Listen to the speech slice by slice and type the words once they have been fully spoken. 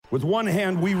With one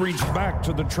hand, we reach back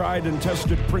to the tried and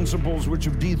tested principles which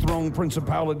have dethroned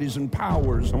principalities and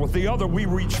powers. And with the other, we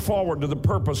reach forward to the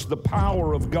purpose, the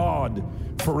power of God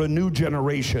for a new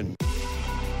generation.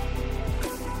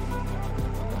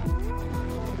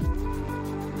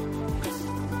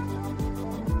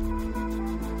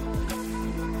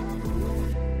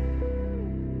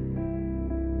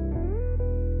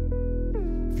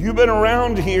 If you've been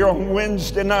around here on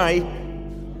Wednesday night,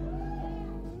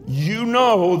 you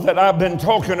know that I've been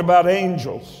talking about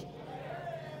angels.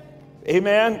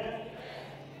 Amen?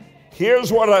 Here's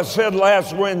what I said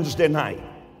last Wednesday night.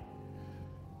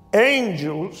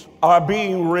 Angels are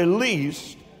being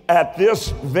released at this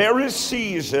very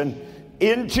season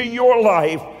into your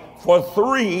life for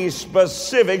 3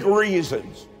 specific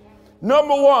reasons.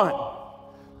 Number 1,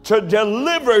 to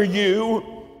deliver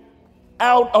you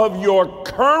out of your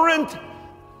current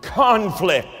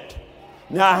conflict.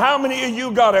 Now, how many of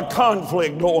you got a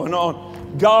conflict going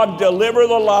on? God, deliver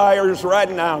the liars right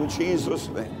now in Jesus'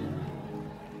 name.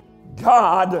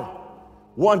 God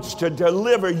wants to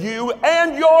deliver you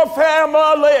and your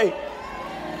family,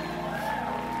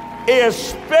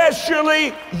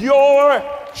 especially your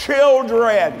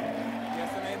children,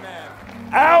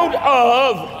 out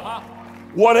of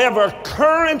whatever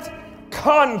current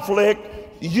conflict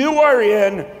you are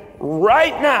in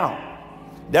right now.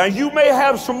 Now, you may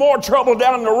have some more trouble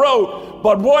down the road,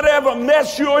 but whatever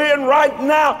mess you're in right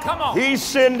now, He's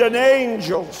sending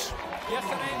angels. Yes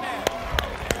and amen.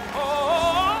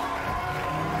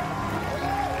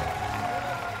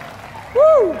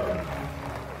 Woo!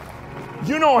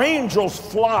 You know, angels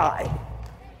fly.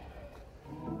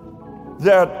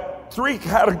 There are 3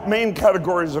 main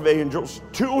categories of angels.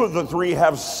 2 of the 3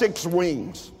 have 6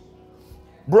 wings.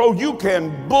 Bro, you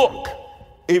can book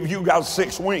if you got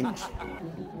 6 wings.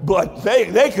 But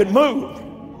they could move.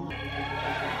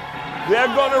 They're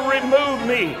going to remove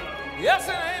me. Yes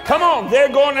and amen. Come on, they're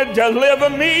going to deliver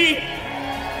me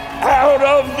out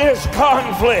of this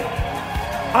conflict.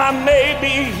 I may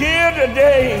be here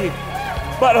today,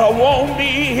 but I won't be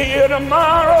here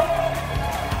tomorrow.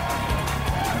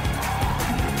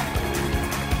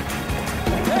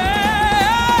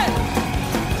 Hey!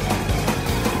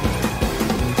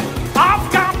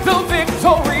 I've got the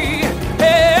victory.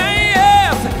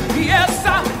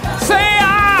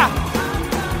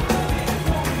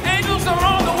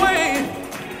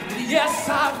 Yes,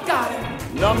 I've got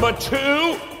it. Number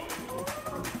 2,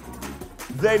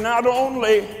 they not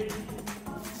only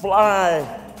fly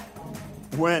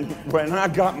when I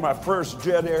got my first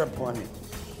jet airplane.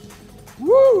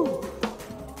 Woo!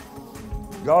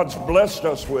 God's blessed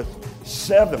us with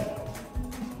 7.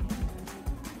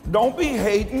 Don't be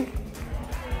hating.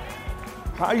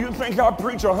 How you think I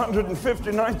preach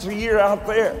 150 nights a year out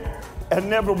there and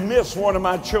never miss one of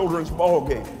my children's ball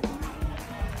games?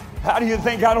 How do you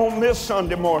think I don't miss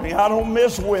Sunday morning? I don't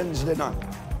miss Wednesday night.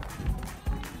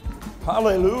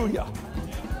 Hallelujah.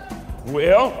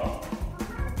 Well,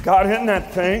 got in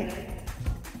that thing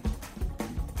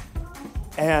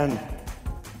and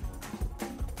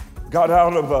got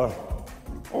out of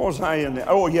what was I in there?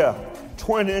 Oh yeah,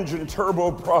 twin-engine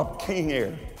turboprop King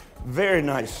Air. Very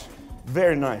nice,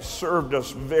 very nice. Served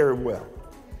us very well.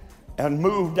 And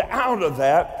moved out of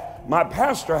that. My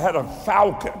pastor had a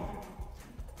Falcon.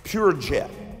 Pure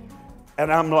jet.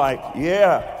 And I'm like,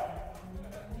 yeah.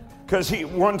 Because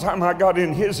one time I got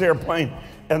in his airplane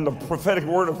and the prophetic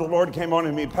word of the Lord came on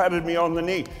him. He patted me on the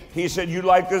knee. He said, you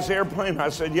like this airplane? I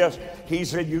said, yes. He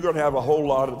said, you're going to have a whole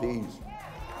lot of these.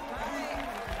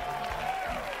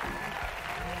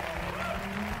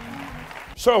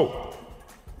 So,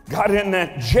 got in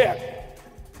that jet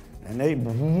and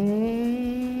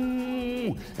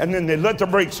and then they let the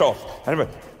brakes off. And I went,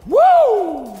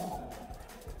 woo!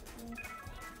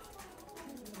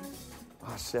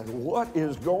 I said, what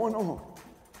is going on?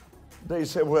 They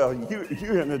said, well,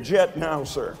 you're in a jet now,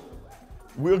 sir.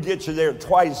 We'll get you there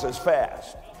twice as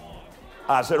fast.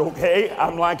 I said, okay,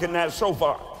 I'm liking that so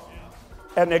far.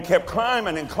 And they kept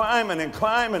climbing and climbing and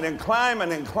climbing and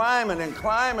climbing and climbing and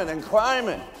climbing and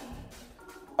climbing.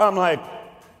 I'm like,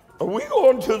 are we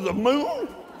going to the moon?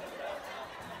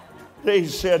 They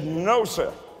said, no,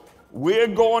 sir. We're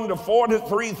going to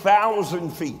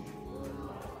 43,000 feet.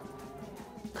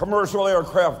 Commercial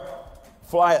aircraft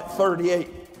fly at 38.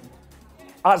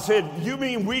 I said, you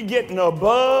mean we getting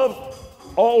above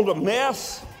all the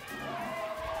mess?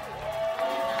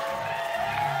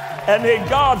 And then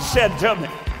God said to me,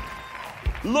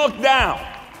 look down.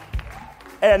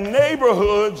 And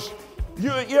neighborhoods, you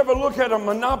ever look at a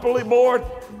Monopoly board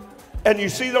and you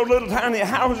see those little tiny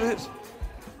houses?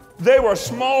 They were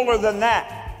smaller than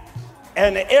that.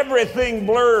 and everything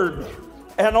blurred.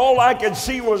 And all I could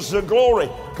see was the glory,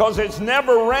 because it's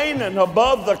never raining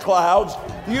above the clouds.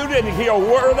 You didn't hear a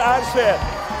word I said.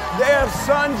 There's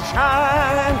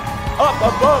sunshine up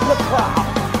above the clouds.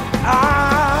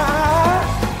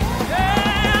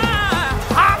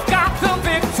 I've got the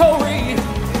victory.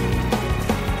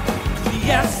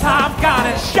 Yes, I've got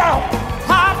it. Shout.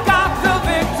 I've got the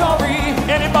victory.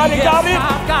 Anybody Yes, got it?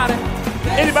 I've got it.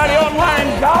 Yes, Anybody I've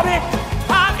online got it?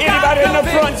 I've Anybody in got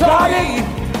the front got victory. it?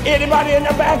 Anybody in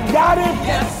the back got it?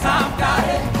 Yes, I've got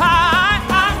it.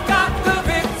 I've got the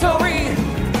victory.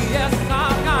 Yes,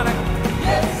 I've got it.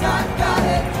 Yes, I've got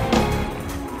it.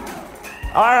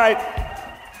 All right.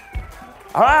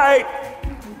 All right.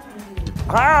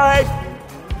 All right.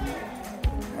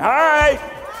 All right.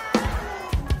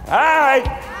 All right.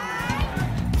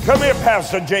 Come here,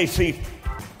 Pastor JC.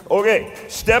 Okay,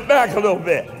 step back a little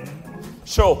bit.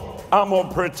 So I'm going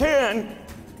to pretend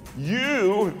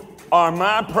you are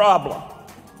my problem,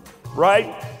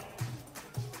 right?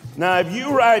 Now, if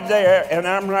you right there and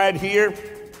I'm right here,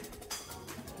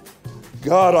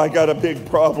 God, I got a big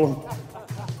problem.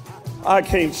 I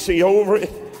can't see over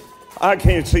it. I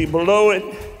can't see below it.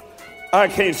 I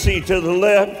can't see to the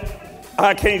left.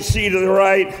 I can't see to the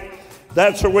right.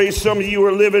 That's the way some of you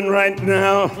are living right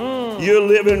now. You're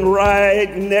living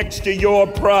right next to your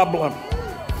problem.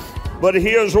 But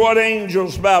here's what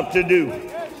angels about to do.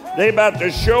 They about to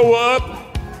show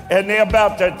up, and they're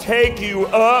about to take you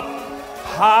up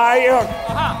higher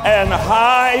and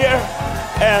higher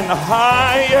and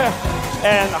higher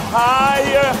and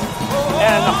higher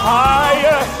and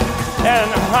higher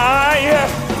and higher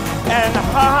and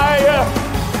higher.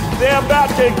 They're about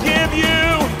to give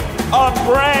you a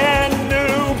brand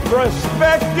new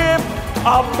perspective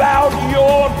about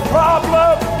your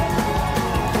problem.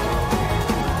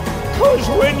 Because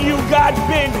when you got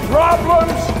big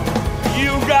problems, you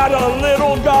got a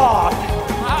little God.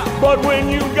 But when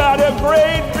you got a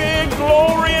great, big,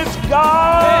 glorious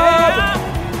God,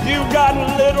 you got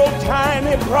little,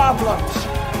 tiny problems.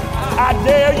 I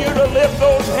dare you to lift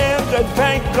those hands and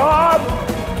thank God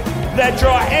that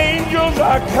your angels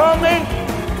are coming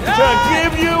to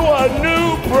give you a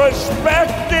new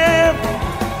perspective.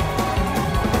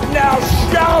 Now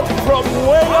shout from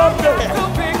way up there. The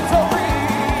victory.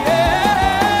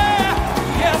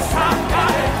 Yes, I've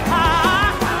got it.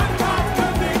 I've got the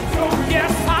victory.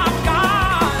 Yes, I've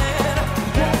got it.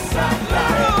 Yes, I've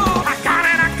got it. I got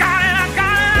it. I got it. I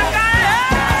got it. I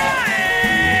got it.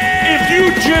 If you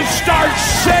just start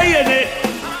saying it,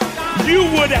 you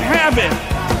would have it.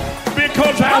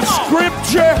 Because our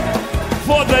scripture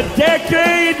for the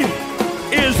decade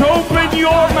is open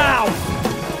your mouth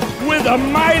with a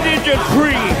mighty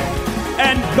decree,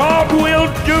 and God will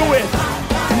do it.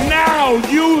 Now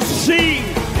you see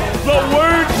the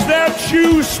words that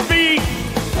you speak,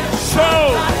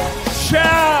 so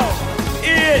shall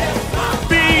it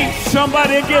be.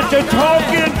 Somebody get to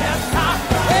talking.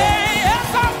 Yes,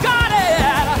 I've got it.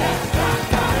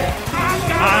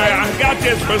 I got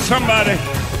this for somebody.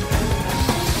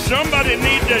 Somebody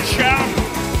need to shout.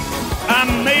 I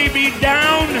may be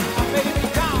down,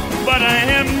 but I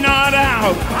am not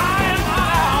out.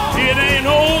 It ain't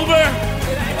over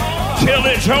till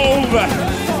it's over.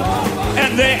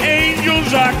 And the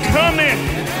angels are coming.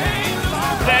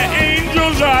 The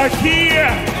angels are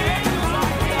here.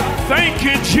 Thank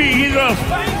you, Jesus.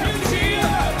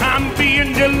 I'm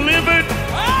being delivered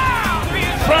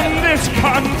from this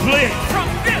conflict.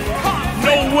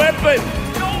 No weapon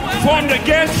formed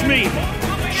against me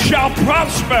shall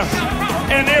prosper,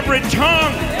 and every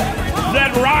tongue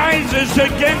that rises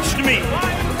against me,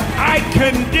 I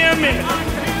condemn it.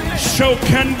 So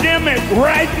condemn it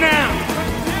right now.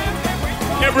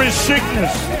 Every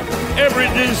sickness, every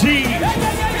disease,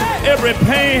 every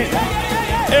pain,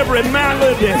 every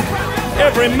malady,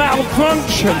 every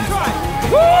malfunction,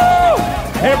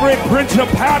 every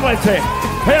principality,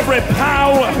 every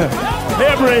power,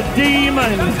 every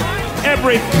demon,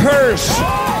 every curse,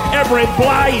 every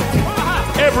blight,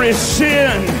 every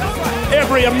sin,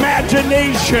 every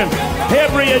imagination,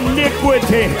 every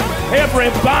iniquity, every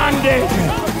bondage,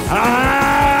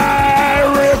 I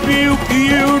rebuke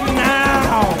you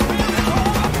now.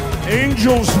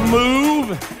 Angels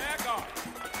move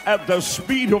at the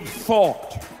speed of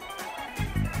thought.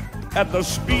 At the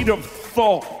speed of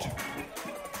thought.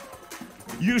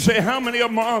 You say, how many of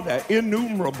them are there?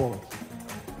 Innumerable.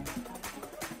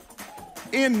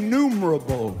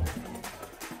 Innumerable.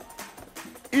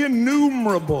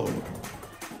 Innumerable.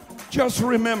 Just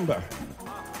remember,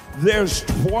 there's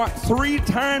 3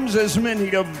 times as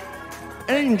many of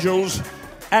angels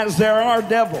as there are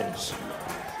devils.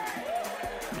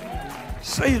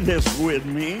 Say this with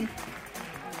me.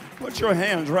 Put your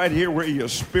hands right here where your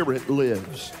spirit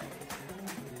lives.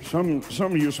 Some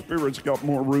of your spirits got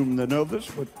more room than others,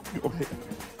 but go ahead.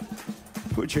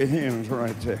 Put your hands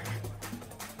right there.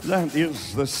 That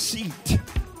is the seat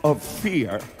of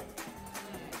fear,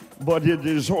 but it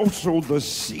is also the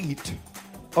seat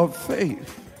of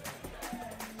faith.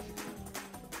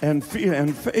 And fear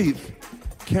and faith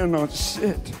cannot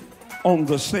sit on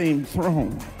the same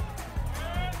throne.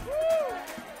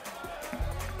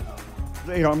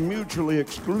 They are mutually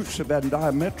exclusive and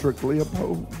diametrically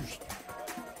opposed.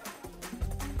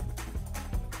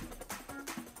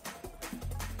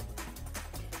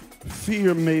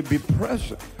 Fear may be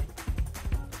present,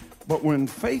 but when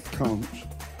faith comes,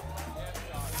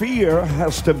 fear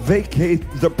has to vacate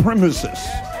the premises.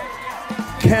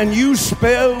 Can you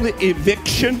spell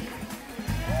eviction?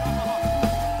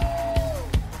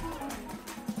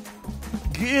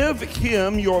 Give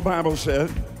him, your Bible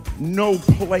said, no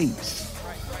place.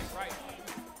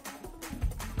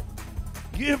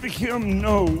 Give him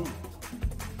no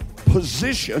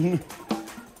position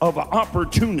of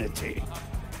opportunity.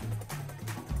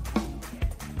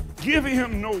 Give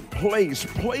him no place.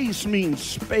 Place means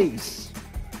space,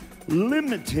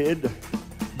 limited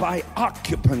by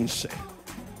occupancy.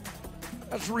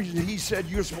 That's the reason he said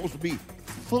you're supposed to be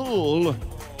full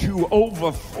to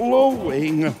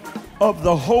overflowing of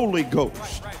the Holy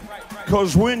Ghost.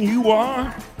 Because when you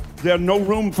are, there's no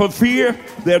room for fear,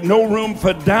 there's no room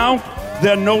for doubt,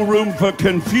 there's no room for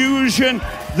confusion,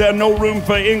 there's no room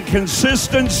for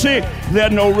inconsistency,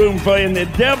 there's no room for any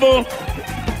devil.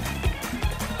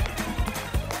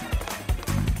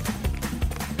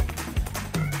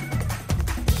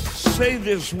 Say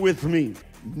this with me.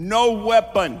 No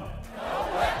weapon. No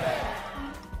weapon.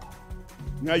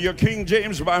 Now your King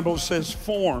James Bible says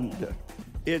formed.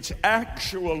 It's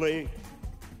actually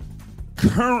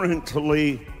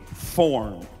currently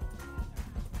formed.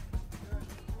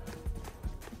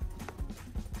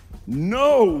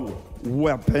 No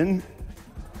weapon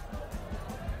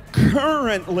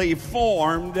currently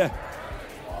formed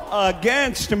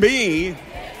against me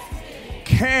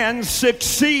can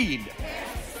succeed.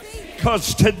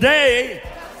 Because today,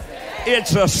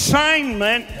 its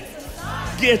assignment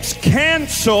gets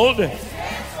canceled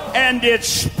and its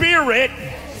spirit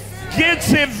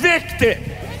gets evicted.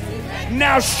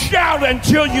 Now shout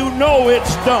until you know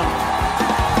it's done.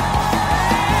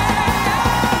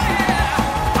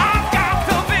 I got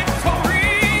the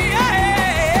victory.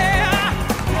 Yeah.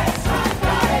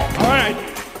 All right,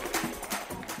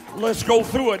 let's go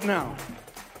through it now.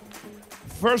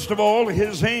 First of all,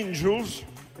 his angels,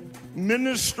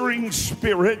 ministering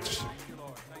spirits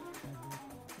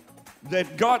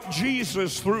that got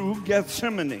Jesus through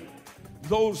Gethsemane.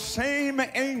 Those same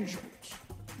angels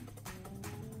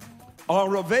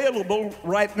are available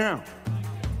right now.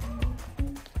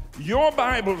 Your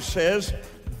Bible says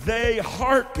they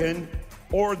hearken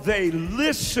or they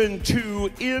listen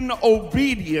to in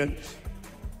obedience,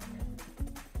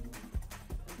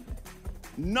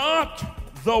 not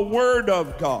the word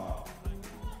of God.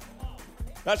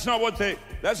 That's not what they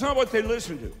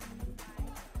listen to.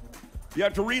 You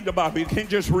have to read the Bible. You can't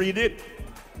just read it.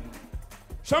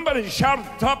 Somebody shout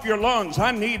at the top of your lungs,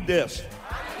 I need this.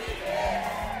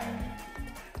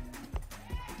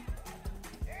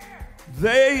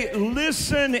 They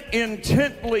listen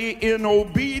intently in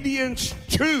obedience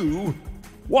to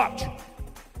what?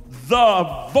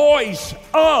 The voice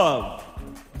of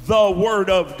the Word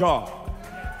of God.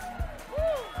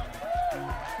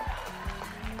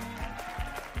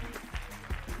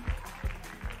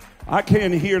 I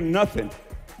can't hear nothing.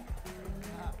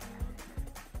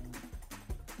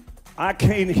 I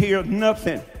can't hear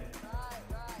nothing.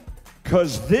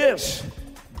 Because this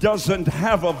doesn't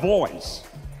have a voice.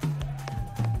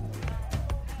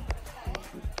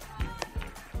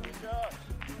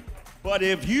 But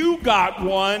if you got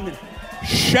one,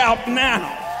 shout now.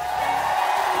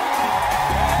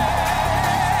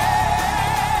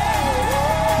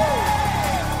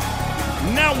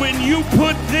 Now when you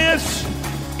put this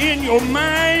in your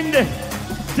mind,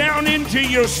 down into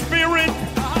your spirit,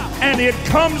 and it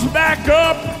comes back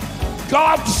up,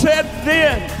 God said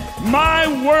then, my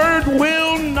word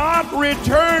will not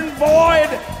return void.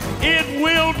 It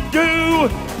will do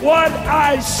what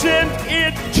I sent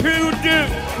it to do.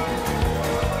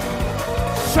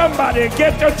 Somebody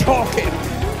get to talking.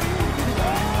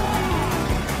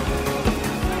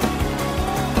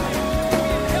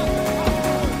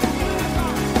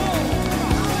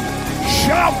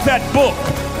 Shout that book.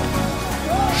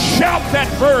 Shout that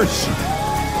verse.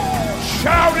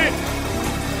 Shout it.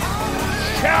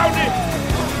 Shout it.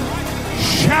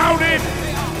 Shout it.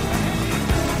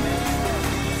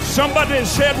 Somebody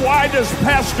said, why does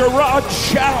Pastor Rod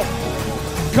shout?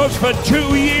 Because for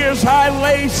 2 years I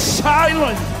lay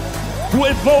silent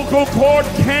with vocal cord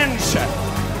cancer.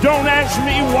 Don't ask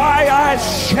me why I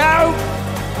shout.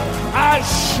 I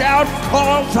shout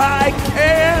because I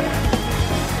can.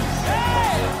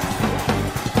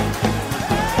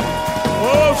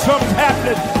 Oh, something's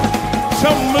happening.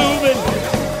 Something moving.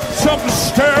 Something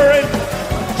stirring.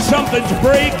 Something's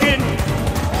breaking.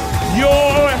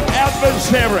 Your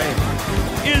adversary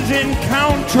is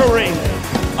encountering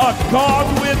a God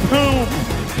with whom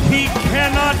he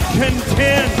cannot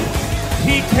contend,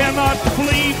 he cannot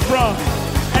flee from,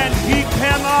 and he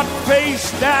cannot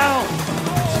face down.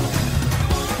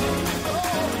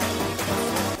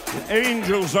 The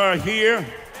angels are here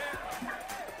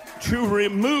to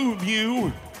remove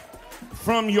you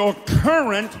from your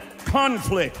current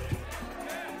conflict.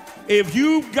 If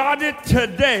you got it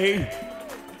today,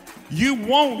 you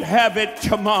won't have it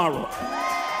tomorrow.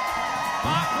 I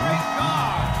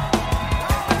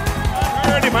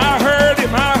heard him, I heard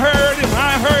him, I heard him,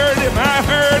 I heard him, I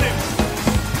heard him.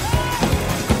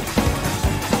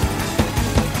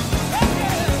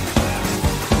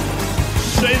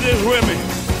 Say this with me.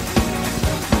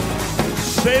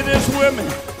 Say this with me.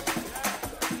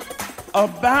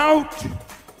 About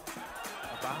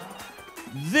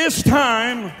this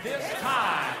time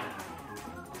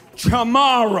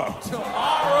tomorrow,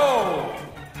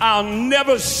 I'll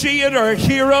never see it or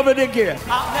hear of it again.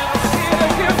 I'll never see it or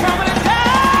hear from it again.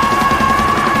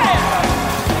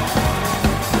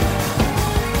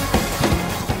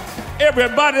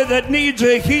 Everybody that needs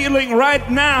a healing right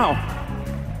now,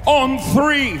 on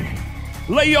 3,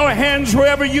 lay your hands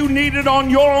wherever you need it on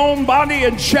your own body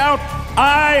and shout,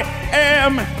 I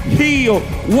am healed.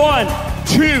 1,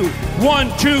 2,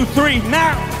 1, 2, 3.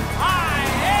 Now. I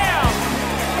am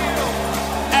healed.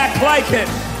 Act like it.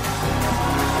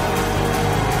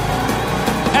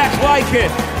 Act like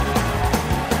it.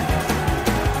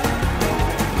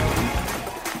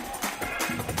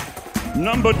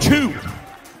 Number 2,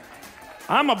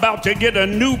 I'm about to get a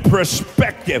new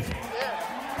perspective.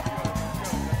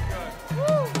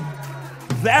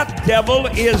 That devil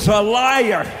is a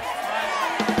liar.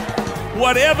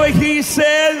 Whatever he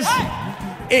says,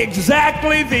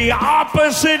 exactly the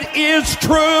opposite is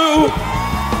true.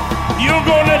 You're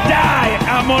gonna die,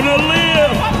 I'm gonna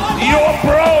live. You're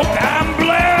broke, I'm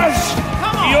blessed.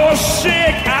 You're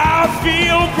sick, I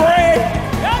feel great.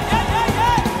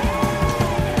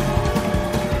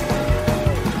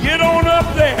 Get on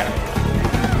up there.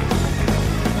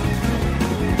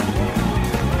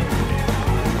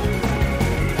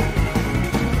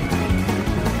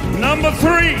 Number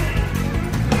 3,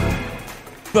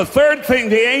 the third thing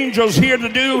the angel's here to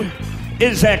do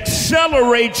is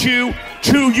accelerate you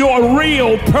to your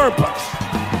real purpose.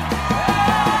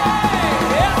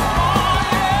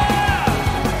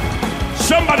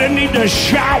 Somebody need to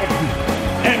shout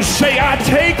and say, I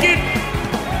take it.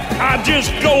 I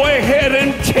just go ahead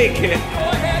and take it.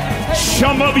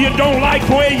 Some of you don't like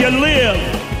where you live.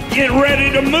 Get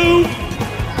ready to move.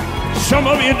 Some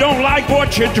of you don't like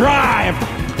what you drive.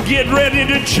 Get ready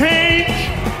to change.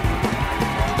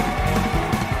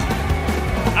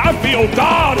 I feel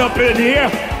God up in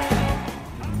here.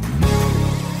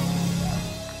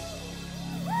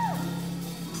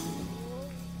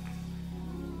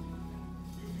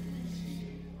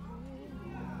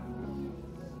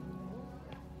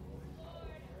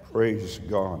 Praise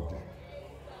God.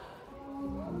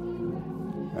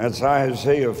 That's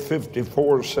Isaiah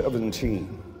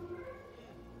 54:17.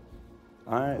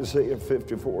 Isaiah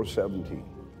 54:17.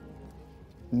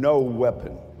 No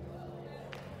weapon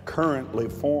currently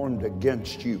formed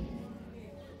against you.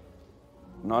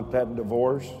 Not that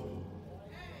divorce,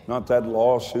 not that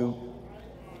lawsuit,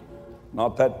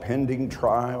 not that pending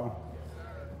trial.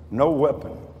 No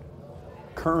weapon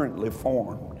currently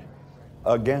formed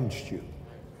against you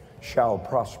shall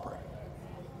prosper.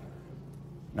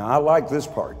 Now I like this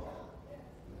part,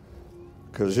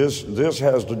 because this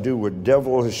has to do with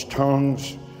devilish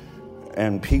tongues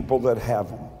and people that have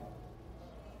them.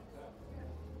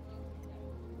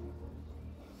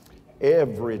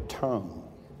 Every tongue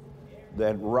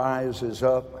that rises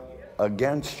up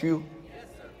against you,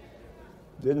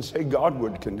 didn't say God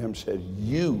would condemn, said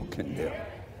you condemn.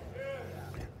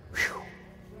 Whew.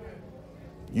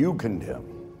 You condemn.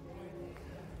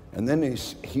 And then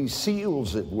he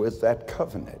seals it with that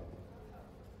covenant.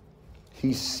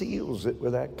 He seals it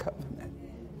with that covenant.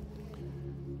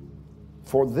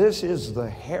 For this is the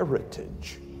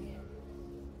heritage,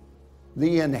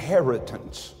 the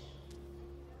inheritance.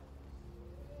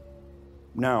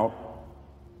 Now,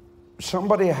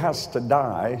 somebody has to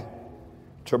die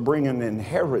to bring an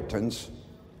inheritance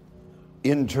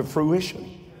into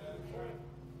fruition.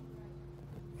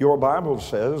 Your Bible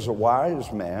says a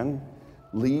wise man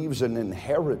leaves an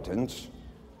inheritance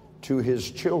to his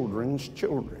children's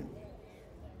children.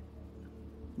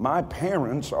 My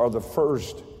parents are the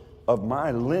first of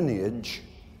my lineage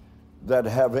that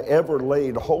have ever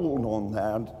laid hold on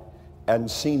that and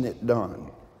seen it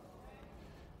done.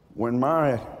 When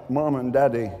my mom and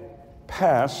daddy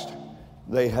passed,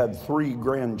 they had 3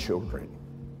 grandchildren.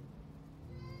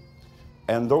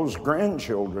 And those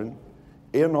grandchildren,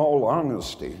 in all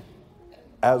honesty,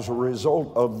 as a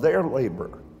result of their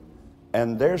labor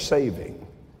and their saving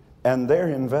and their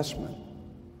investment,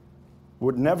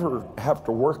 would never have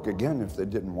to work again if they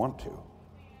didn't want to.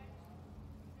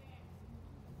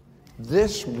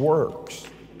 This works.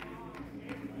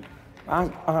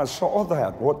 I saw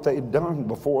that, what they'd done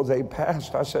before they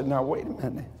passed. I said, now wait a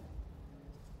minute.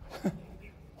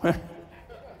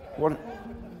 What?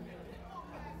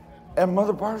 And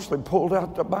Mother Parsley pulled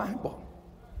out the Bible.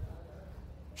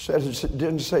 Said it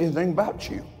didn't say anything about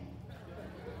you.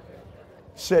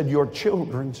 Said your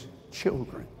children's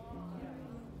children.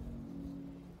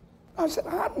 I said,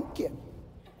 I don't get it.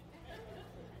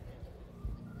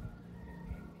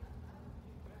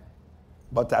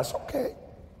 But that's okay.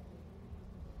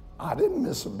 I didn't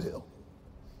miss a bill.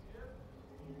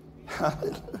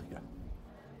 Hallelujah.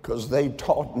 Because they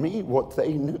taught me what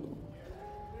they knew.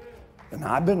 And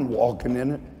I've been walking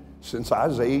in it since I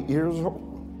was 8 years old.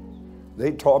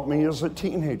 They taught me as a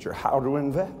teenager how to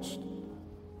invest.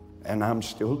 And I'm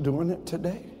still doing it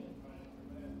today.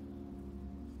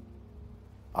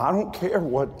 I don't care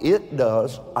what it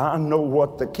does. I know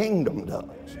what the kingdom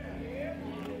does.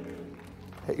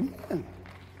 Amen.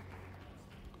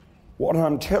 What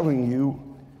I'm telling you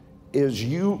is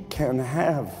you can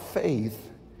have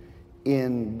faith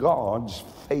in God's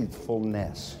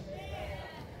faithfulness.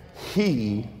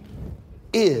 He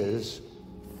is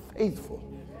faithful.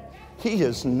 He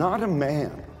is not a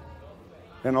man.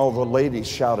 And all the ladies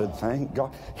shouted, thank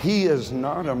God. He is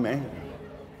not a man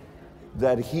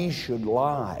that he should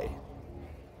lie.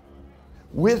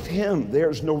 With him,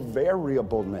 there's no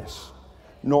variableness,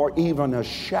 nor even a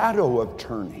shadow of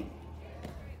turning.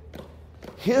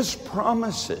 His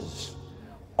promises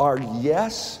are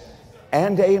yes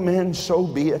and amen, so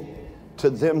be it, to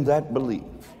them that believe.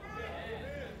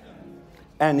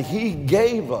 And he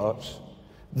gave us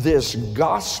this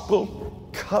gospel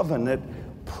covenant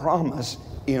promise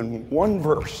in one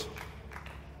verse.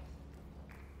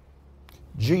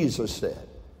 Jesus said,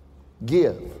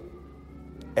 give,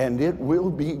 and it will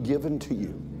be given to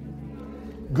you.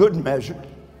 Good measure,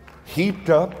 heaped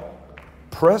up,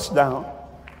 pressed down,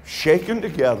 shaken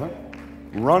together,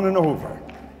 running over.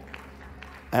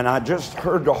 And I just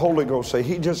heard the Holy Ghost say,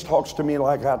 he just talks to me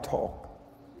like I talk.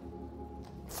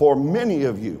 For many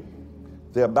of you,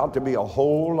 there's about to be a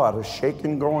whole lot of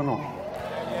shaking going on.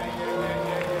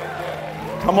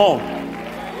 Come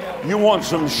on. You want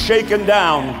some shaking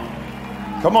down.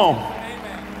 Come on.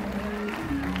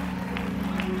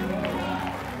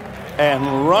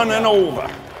 And running over.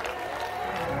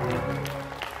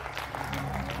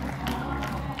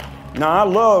 Now, I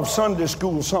love Sunday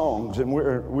school songs, and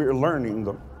we're learning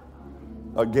them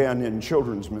again in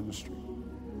children's ministry.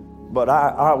 But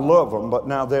I love them. But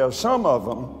now there are some of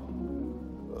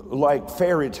them, like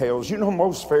fairy tales. You know,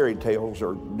 most fairy tales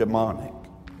are demonic.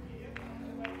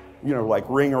 You know, like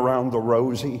Ring Around the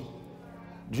Rosie.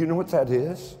 Do you know what that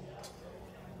is?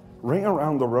 Ring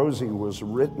Around the Rosie was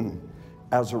written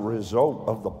as a result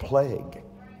of the plague,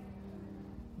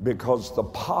 because the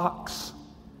pox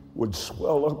would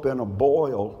swell up in a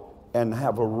boil and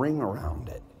have a ring around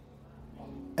it.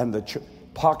 And the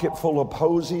pocket full of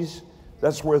posies,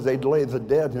 that's where they'd lay the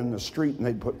dead in the street, and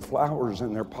they'd put flowers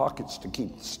in their pockets to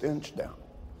keep the stench down.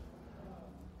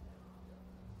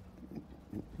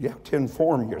 You have to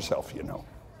inform yourself, you know.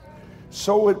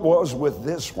 So it was with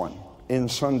this one in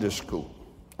Sunday school.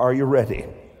 Are you ready?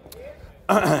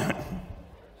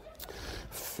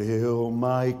 Fill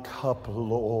my cup,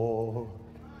 Lord.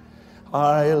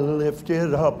 I lift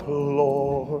it up,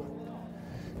 Lord.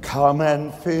 Come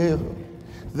and fill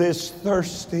this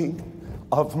thirsting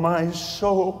of my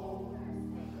soul.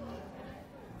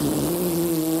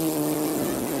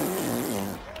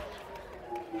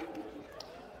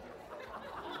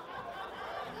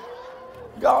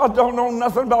 God don't know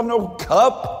nothing about no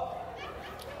cup.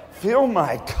 Fill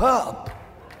my cup.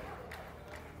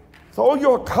 Throw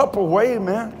your cup away,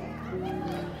 man.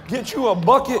 Get you a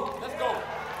bucket. Let's go.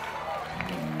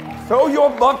 Throw your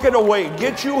bucket away.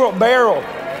 Get you a barrel.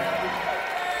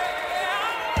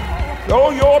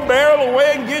 Throw your barrel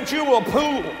away and get you a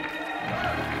pool.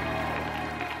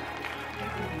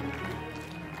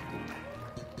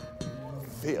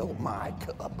 Fill my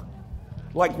cup.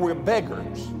 Like we're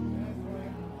beggars.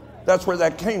 That's where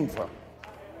that came from.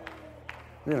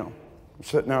 You know,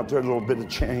 sitting out there, a little bit of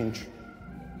change.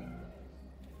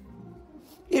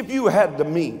 If you had the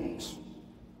means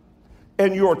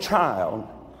and your child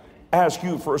asked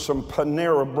you for some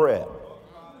Panera bread,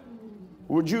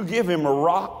 would you give him a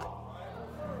rock?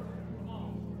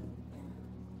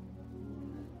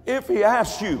 If he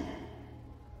asked you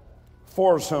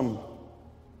for some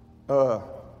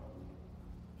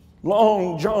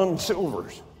Long John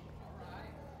Silver's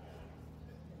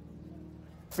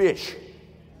fish,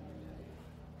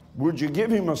 would you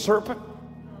give him a serpent?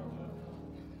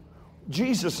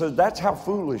 Jesus said, that's how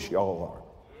foolish y'all are.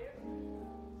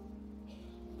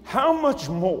 How much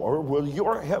more will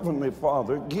your heavenly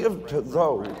Father give to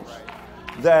those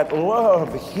that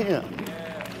love him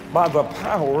by the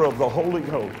power of the Holy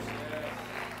Ghost?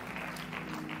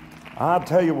 I'll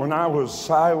tell you, when I was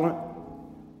silent,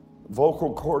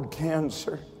 vocal cord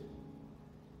cancer,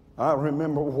 I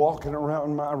remember walking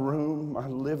around my room, my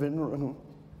living room,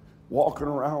 walking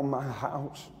around my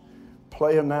house,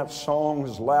 playing that song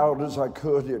as loud as I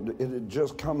could. It had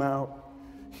just come out.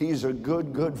 He's a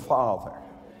good, good Father.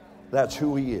 That's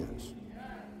who he is.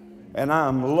 And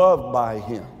I'm loved by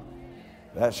him.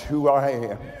 That's who I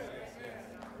am.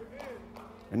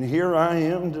 And here I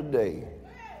am today.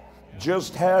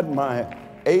 Just had my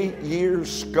 8-year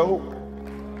scope.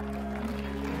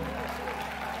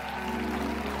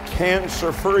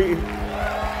 Cancer-free.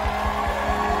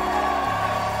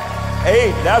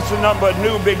 8, that's the number of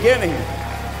new beginning.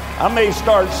 I may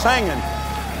start singing.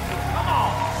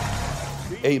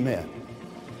 Amen.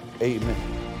 Amen.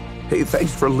 Hey,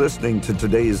 thanks for listening to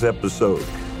today's episode.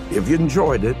 If you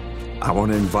enjoyed it, I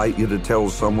want to invite you to tell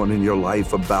someone in your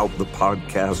life about the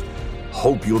podcast.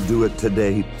 Hope you'll do it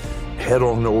today. Head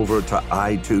on over to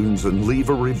iTunes and leave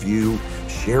a review.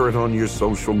 Share it on your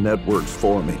social networks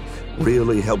for me.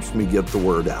 Really helps me get the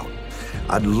word out.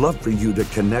 I'd love for you to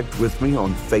connect with me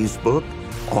on Facebook,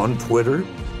 on Twitter,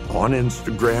 on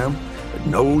Instagram.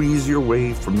 No easier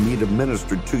way for me to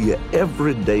minister to you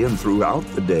every day and throughout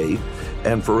the day,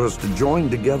 and for us to join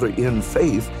together in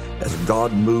faith as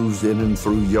God moves in and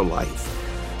through your life.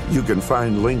 You can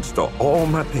find links to all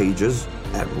my pages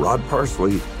at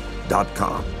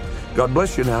rodparsley.com. God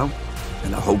bless you now,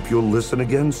 and I hope you'll listen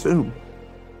again soon.